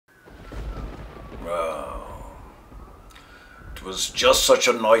It was just such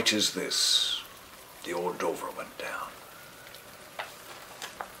a night as this the old Dover went down.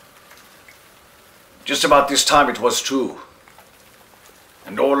 Just about this time it was too,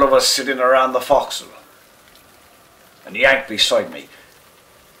 and all of us sitting around the forecastle, and Yank beside me.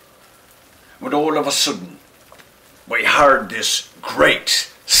 When all of a sudden we heard this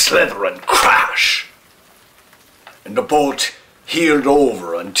great slithering crash, and the boat heeled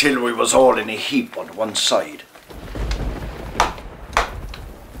over until we was all in a heap on one side.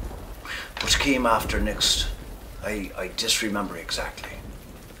 What came after next, I disremember exactly.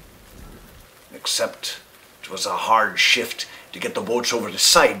 Except it was a hard shift to get the boats over the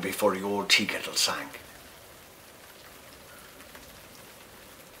side before the old tea kettle sank.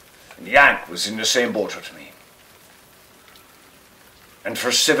 And Yank was in the same boat with me. And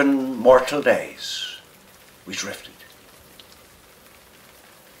for 7 mortal days we drifted.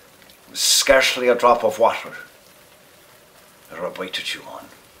 There was scarcely a drop of water or a bite to chew on.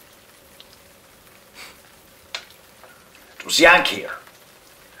 It was Yank here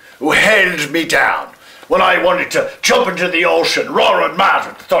who held me down when I wanted to jump into the ocean, roaring mad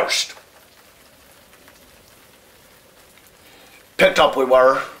with thirst. Picked up we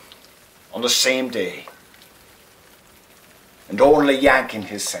were on the same day, and only Yank in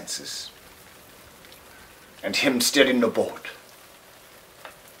his senses, and him still in the boat.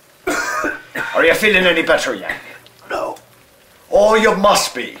 Are you feeling any better, Yank? No. Oh, you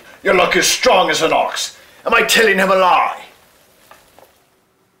must be. You look as strong as an ox. Am I telling him a lie?